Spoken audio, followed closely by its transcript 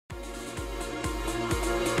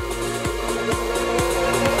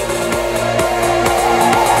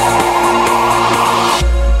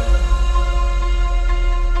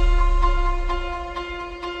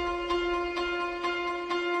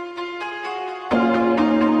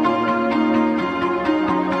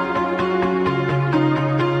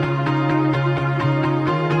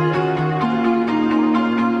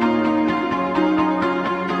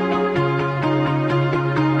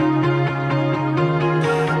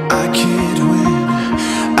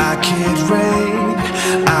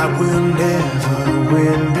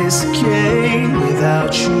when this came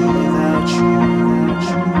without you, without you,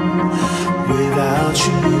 without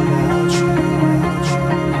you, without you.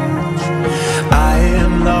 I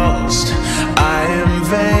am lost, I am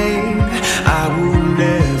vain, I will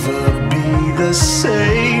never be the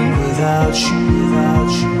same without you,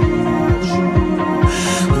 without you,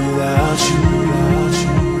 without you, without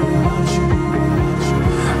you, without you.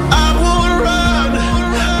 I won't run,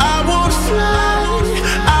 I won't fly,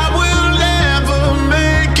 I will never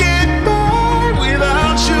make it by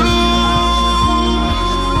without you,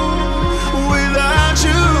 without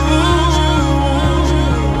you.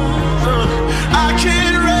 I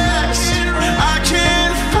can't rest, I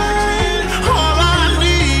can't find, all I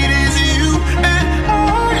need is you and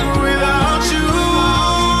I without you,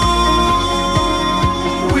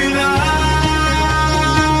 without.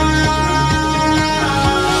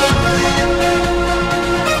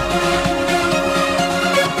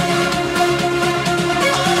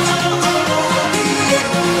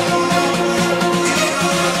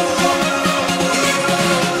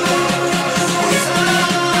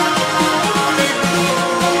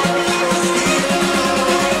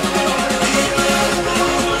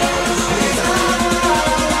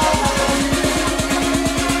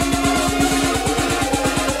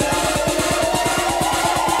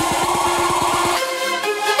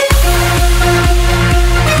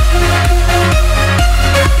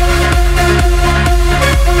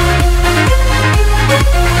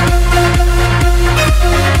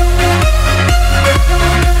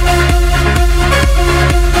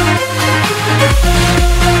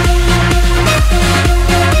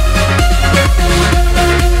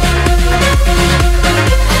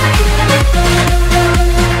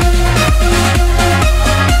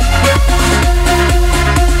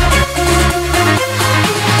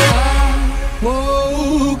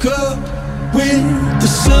 Woke up with the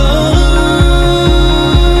sun.